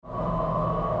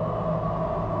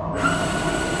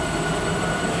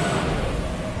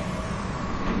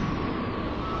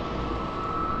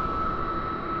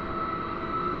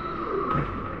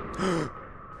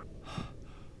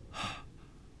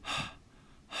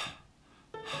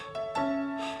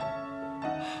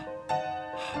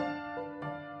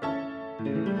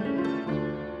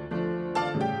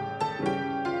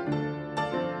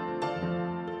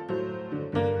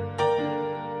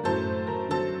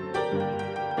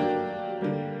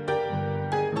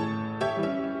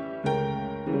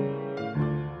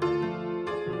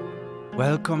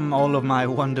Welcome all of my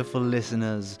wonderful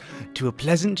listeners to a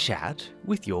pleasant chat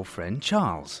with your friend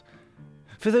Charles.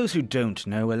 For those who don't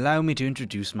know, allow me to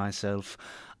introduce myself.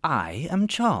 I am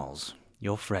Charles,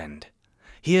 your friend,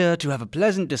 here to have a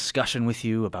pleasant discussion with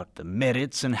you about the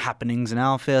merits and happenings in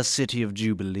our fair city of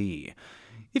Jubilee.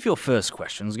 If your first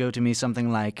questions go to me something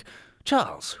like,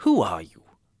 Charles, who are you?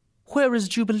 Where is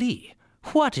Jubilee?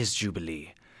 What is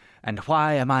Jubilee? And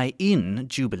why am I in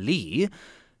Jubilee?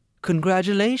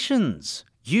 Congratulations!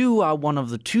 You are one of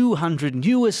the 200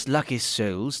 newest lucky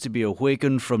souls to be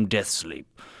awakened from death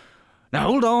sleep. Now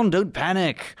hold on, don't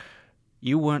panic.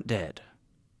 You weren't dead.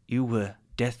 You were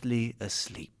deathly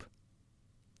asleep.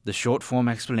 The short form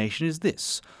explanation is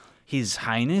this. His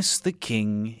Highness the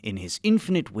King, in his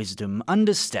infinite wisdom,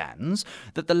 understands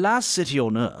that the last city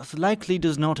on Earth likely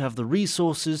does not have the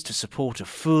resources to support a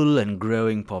full and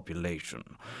growing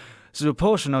population. So a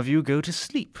portion of you go to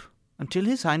sleep until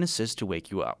His Highness says to wake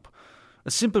you up.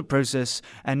 A simple process,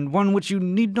 and one which you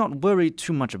need not worry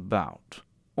too much about.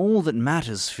 All that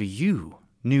matters for you,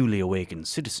 newly awakened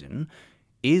citizen,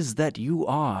 is that you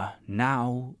are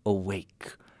now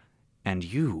awake, and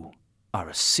you are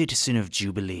a citizen of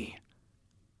Jubilee.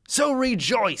 So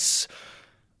rejoice!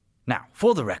 Now,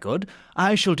 for the record,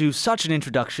 I shall do such an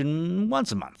introduction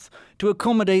once a month, to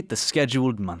accommodate the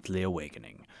scheduled monthly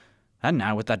awakening. And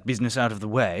now, with that business out of the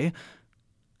way,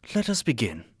 let us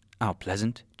begin our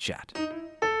pleasant chat.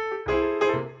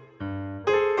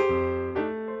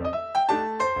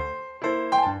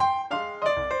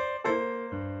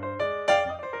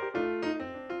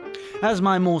 As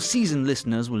my more seasoned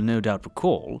listeners will no doubt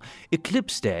recall,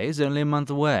 Eclipse Day is only a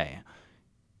month away.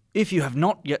 If you have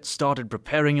not yet started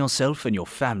preparing yourself and your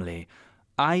family,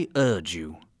 I urge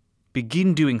you,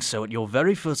 begin doing so at your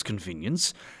very first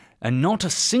convenience, and not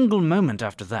a single moment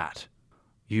after that.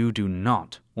 You do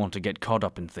not want to get caught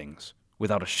up in things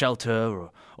without a shelter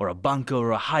or a bunker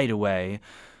or a hideaway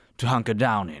to hunker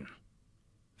down in.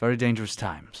 Very dangerous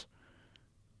times.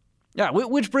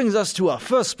 Which brings us to our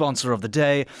first sponsor of the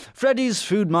day, Freddy's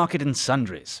Food Market and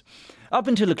Sundries. Up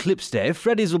until Eclipse Day,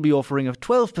 Freddy's will be offering a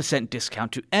 12%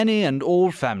 discount to any and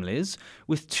all families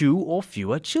with 2 or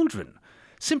fewer children.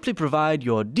 Simply provide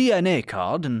your DNA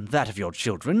card and that of your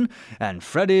children, and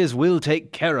Freddy's will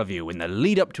take care of you in the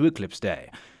lead up to Eclipse Day.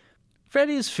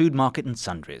 Freddy's Food Market and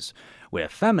Sundries, where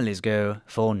families go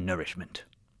for nourishment.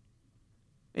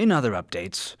 In other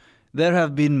updates, there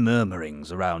have been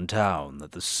murmurings around town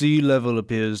that the sea level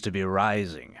appears to be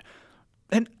rising,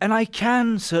 and I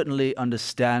can certainly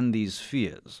understand these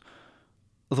fears.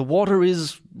 The water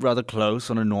is rather close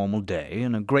on a normal day,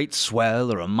 and a great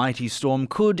swell or a mighty storm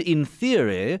could, in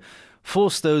theory,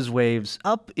 force those waves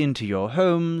up into your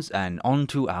homes and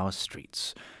onto our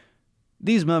streets.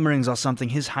 These murmurings are something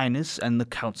His Highness and the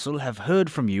Council have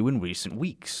heard from you in recent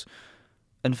weeks.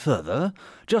 And further,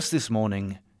 just this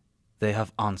morning, they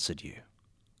have answered you.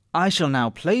 I shall now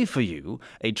play for you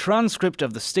a transcript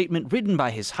of the statement written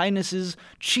by His Highness's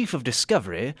Chief of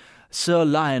Discovery, Sir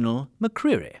Lionel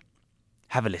McCreary.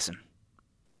 Have a listen.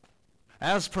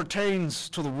 As pertains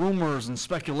to the rumors and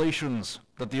speculations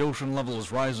that the ocean level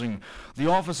is rising, the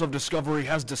Office of Discovery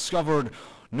has discovered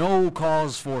no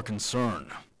cause for concern.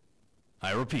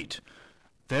 I repeat,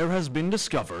 there has been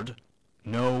discovered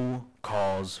no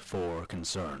cause for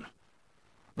concern.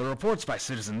 The reports by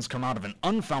citizens come out of an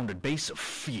unfounded base of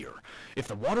fear. If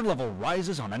the water level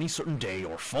rises on any certain day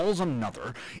or falls on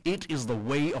another, it is the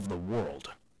way of the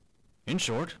world. In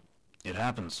short, it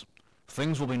happens.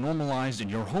 Things will be normalized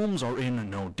and your homes are in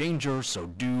no danger, so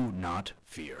do not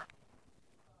fear.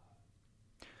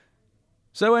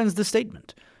 So ends the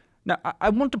statement. Now, I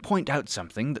want to point out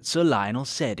something that Sir Lionel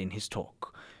said in his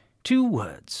talk. 2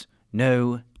 words,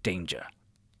 no danger.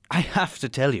 I have to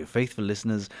tell you, faithful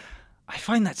listeners, I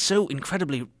find that so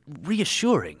incredibly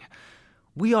reassuring.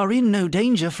 We are in no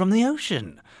danger from the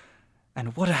ocean.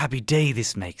 And what a happy day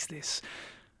this makes this.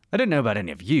 I don't know about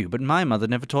any of you, but my mother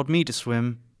never taught me to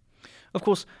swim. Of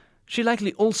course, she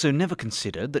likely also never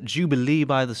considered that Jubilee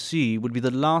by the Sea would be the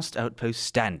last outpost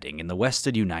standing in the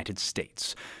western United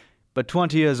States. But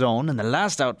 20 years on, and the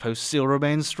last outpost still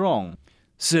remains strong.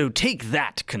 So take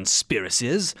that,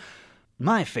 conspiracies.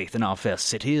 My faith in our fair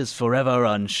city is forever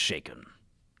unshaken.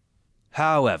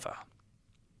 However,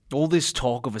 all this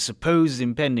talk of a supposed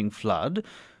impending flood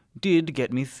did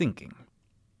get me thinking.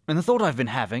 And the thought I've been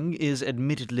having is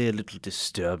admittedly a little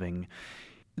disturbing.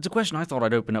 It's a question I thought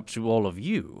I'd open up to all of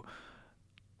you.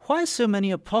 Why so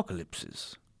many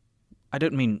apocalypses? I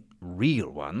don't mean real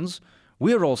ones.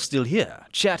 We're all still here,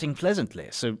 chatting pleasantly,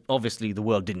 so obviously the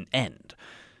world didn't end.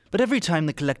 But every time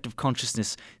the collective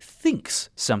consciousness thinks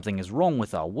something is wrong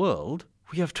with our world,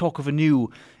 we have talk of a new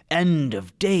End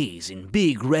of days in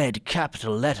big red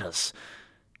capital letters.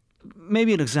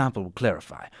 Maybe an example will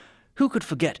clarify. Who could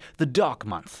forget the dark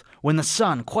month, when the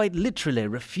sun quite literally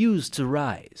refused to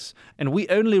rise, and we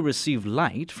only received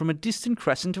light from a distant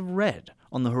crescent of red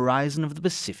on the horizon of the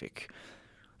Pacific?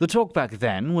 The talk back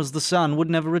then was the sun would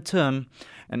never return,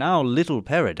 and our little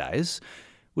paradise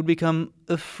would become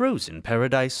a frozen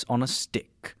paradise on a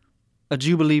stick. A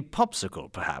Jubilee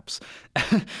popsicle, perhaps.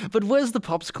 But where's the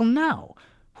popsicle now?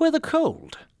 Where the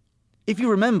cold? If you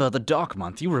remember the dark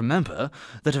month, you remember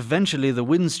that eventually the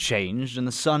winds changed and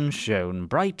the sun shone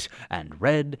bright and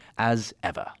red as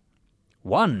ever.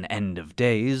 One end of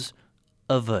days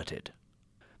averted.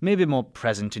 Maybe more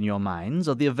present in your minds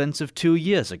are the events of 2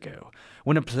 years ago,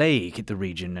 when a plague hit the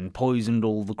region and poisoned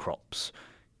all the crops.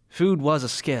 Food was a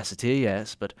scarcity,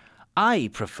 yes, but I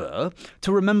prefer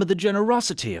to remember the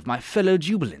generosity of my fellow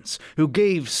jubilants, who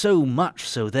gave so much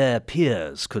so their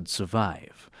peers could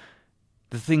survive.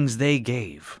 The things they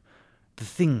gave, the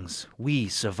things we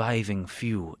surviving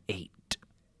few ate.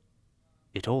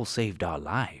 It all saved our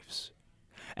lives,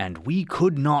 and we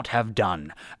could not have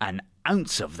done an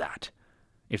ounce of that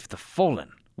if the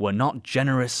fallen were not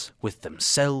generous with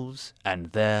themselves and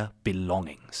their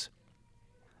belongings.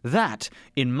 That,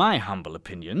 in my humble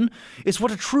opinion, is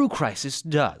what a true crisis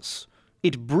does.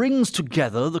 It brings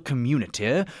together the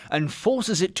community and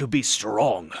forces it to be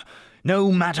strong.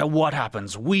 No matter what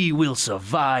happens, we will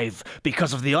survive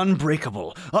because of the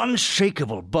unbreakable,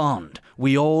 unshakable bond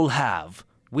we all have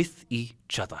with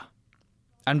each other,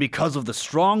 and because of the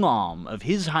strong arm of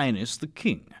His Highness the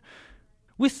King.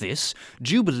 With this,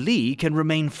 Jubilee can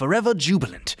remain forever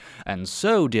jubilant, and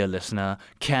so, dear listener,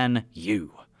 can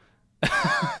you.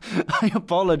 I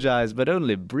apologize, but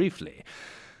only briefly.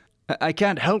 I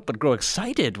can't help but grow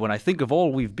excited when I think of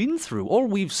all we've been through, all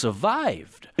we've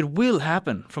survived. It will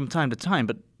happen from time to time,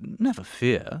 but never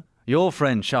fear. Your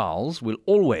friend Charles will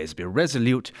always be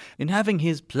resolute in having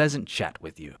his pleasant chat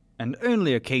with you, and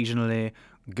only occasionally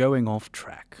going off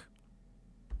track.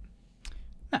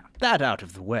 Now, that out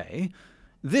of the way,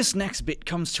 this next bit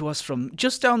comes to us from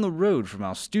just down the road from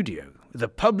our studio, the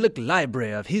public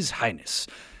library of His Highness,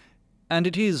 and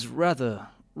it is rather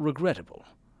regrettable.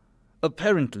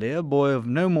 Apparently, a boy of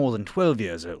no more than 12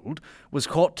 years old was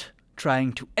caught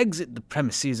trying to exit the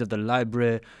premises of the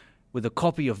library with a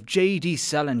copy of J.D.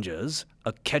 Salinger's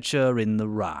A Catcher in the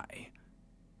Rye.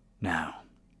 Now,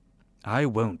 I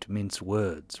won't mince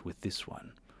words with this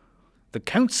one. The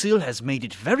Council has made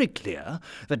it very clear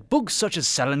that books such as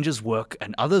Salinger's work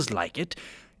and others like it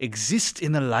exist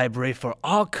in the library for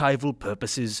archival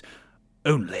purposes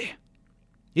only.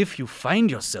 If you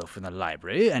find yourself in the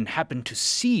library and happen to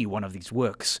see one of these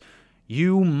works,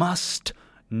 you must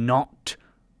not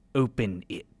open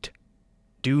it.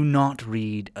 Do not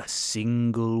read a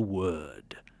single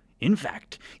word. In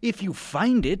fact, if you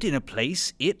find it in a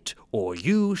place it or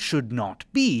you should not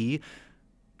be,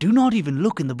 do not even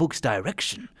look in the book's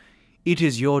direction. It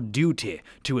is your duty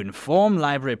to inform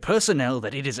library personnel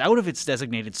that it is out of its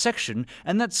designated section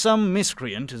and that some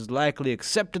miscreant has likely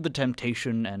accepted the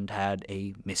temptation and had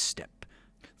a misstep.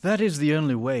 That is the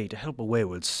only way to help a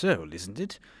wayward soul, isn't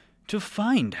it? To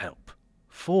find help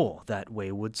for that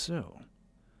wayward soul.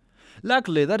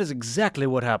 Luckily, that is exactly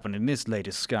what happened in this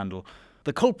latest scandal.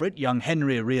 The culprit, young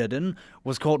Henry Reardon,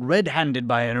 was caught red-handed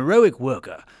by an heroic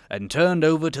worker and turned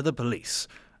over to the police.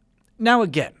 Now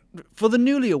again, for the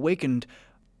newly awakened,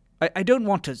 I don't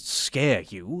want to scare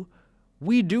you.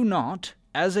 We do not,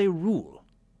 as a rule,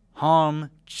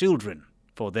 harm children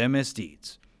for their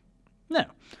misdeeds. No,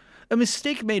 a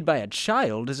mistake made by a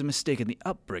child is a mistake in the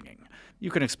upbringing. You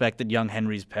can expect that young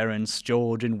Henry's parents,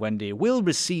 George and Wendy, will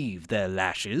receive their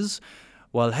lashes,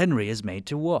 while Henry is made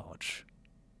to watch.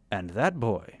 And that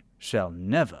boy shall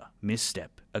never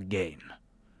misstep again.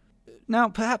 Now,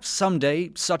 perhaps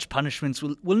someday such punishments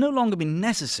will no longer be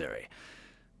necessary.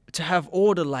 To have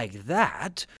order like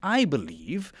that, I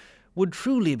believe, would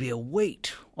truly be a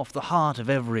weight off the heart of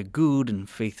every good and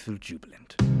faithful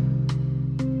jubilant.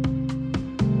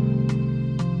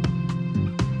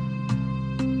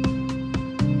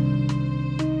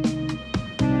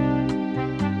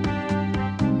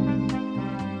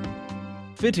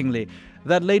 Fittingly,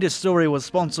 that latest story was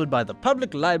sponsored by the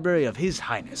Public Library of His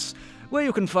Highness, where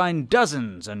you can find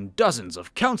dozens and dozens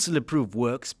of council-approved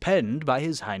works penned by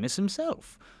His Highness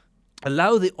himself.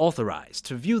 Allow the authorized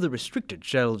to view the restricted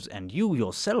shelves, and you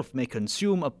yourself may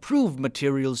consume approved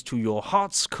materials to your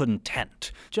heart's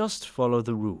content. Just follow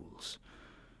the rules.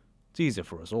 It's easier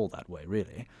for us all that way,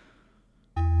 really.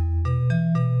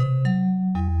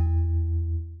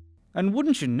 And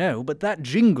wouldn't you know, but that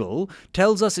jingle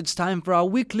tells us it's time for our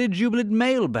weekly Jubilant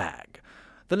mailbag.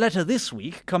 The letter this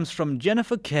week comes from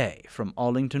Jennifer K. from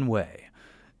Arlington Way.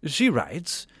 She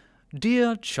writes,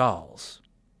 Dear Charles,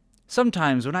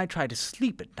 sometimes when I try to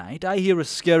sleep at night, I hear a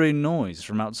scary noise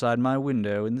from outside my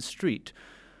window in the street.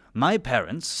 My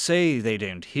parents say they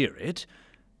don't hear it,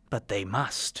 but they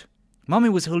must. Mommy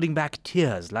was holding back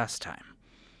tears last time.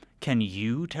 Can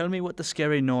you tell me what the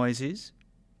scary noise is?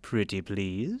 Pretty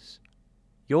please.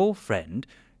 Your friend,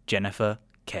 Jennifer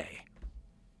K.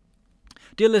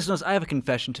 Dear listeners, I have a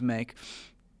confession to make.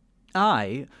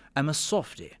 I am a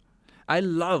softie. I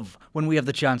love when we have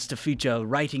the chance to feature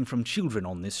writing from children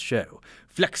on this show,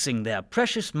 flexing their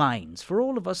precious minds for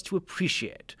all of us to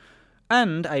appreciate.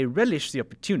 And I relish the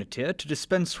opportunity to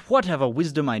dispense whatever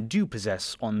wisdom I do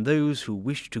possess on those who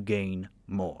wish to gain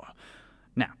more.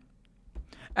 Now,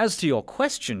 as to your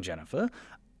question, Jennifer,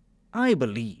 I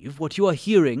believe what you are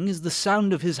hearing is the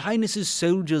sound of His Highness's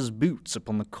soldiers' boots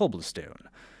upon the cobblestone.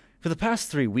 For the past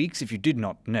 3 weeks, if you did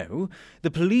not know, the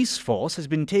police force has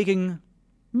been taking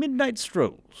midnight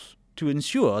strolls to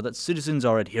ensure that citizens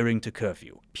are adhering to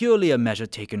curfew, purely a measure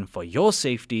taken for your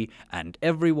safety and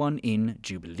everyone in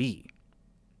Jubilee.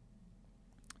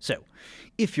 So,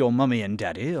 if your mummy and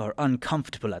daddy are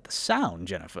uncomfortable at the sound,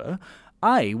 Jennifer,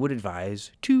 I would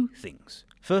advise 2 things.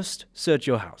 First, search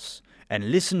your house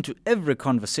and listen to every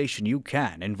conversation you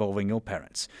can involving your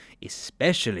parents,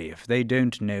 especially if they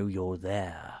don't know you're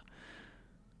there.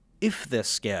 If they're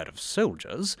scared of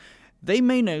soldiers, they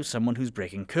may know someone who's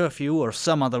breaking curfew or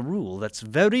some other rule that's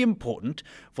very important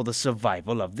for the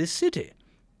survival of this city.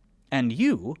 And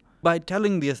you, by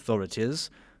telling the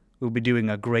authorities, will be doing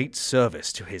a great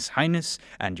service to His Highness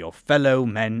and your fellow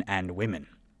men and women.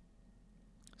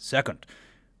 Second,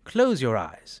 close your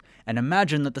eyes and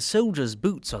imagine that the soldiers'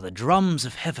 boots are the drums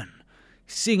of heaven,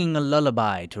 singing a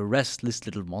lullaby to restless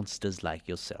little monsters like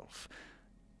yourself.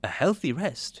 A healthy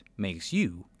rest makes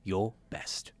you your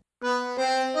best.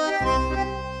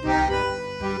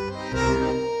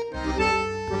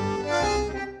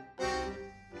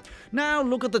 Now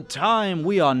look at the time.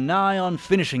 We are nigh on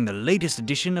finishing the latest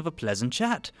edition of A Pleasant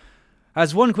Chat.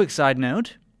 As one quick side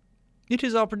note, it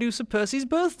is our producer Percy's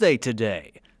birthday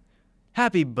today.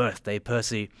 Happy birthday,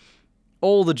 Percy.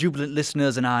 All the jubilant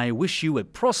listeners and I wish you a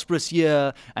prosperous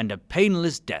year and a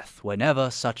painless death whenever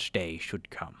such day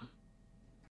should come.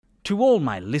 To all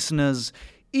my listeners,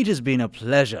 it has been a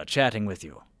pleasure chatting with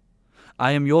you.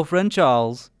 I am your friend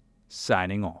Charles,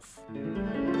 signing off.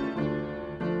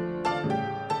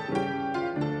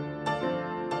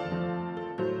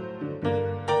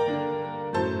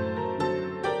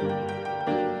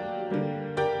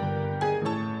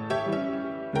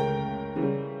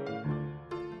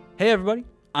 Hey everybody,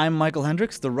 I'm Michael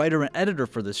Hendricks, the writer and editor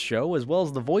for this show, as well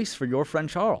as the voice for your friend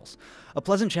Charles. A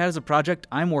Pleasant Chat is a project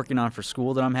I'm working on for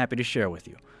school that I'm happy to share with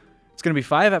you. It's going to be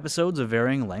 5 episodes of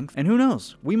varying length, and who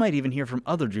knows, we might even hear from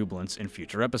other Jubilants in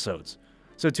future episodes.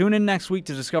 So tune in next week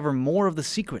to discover more of the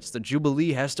secrets that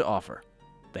Jubilee has to offer.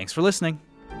 Thanks for listening.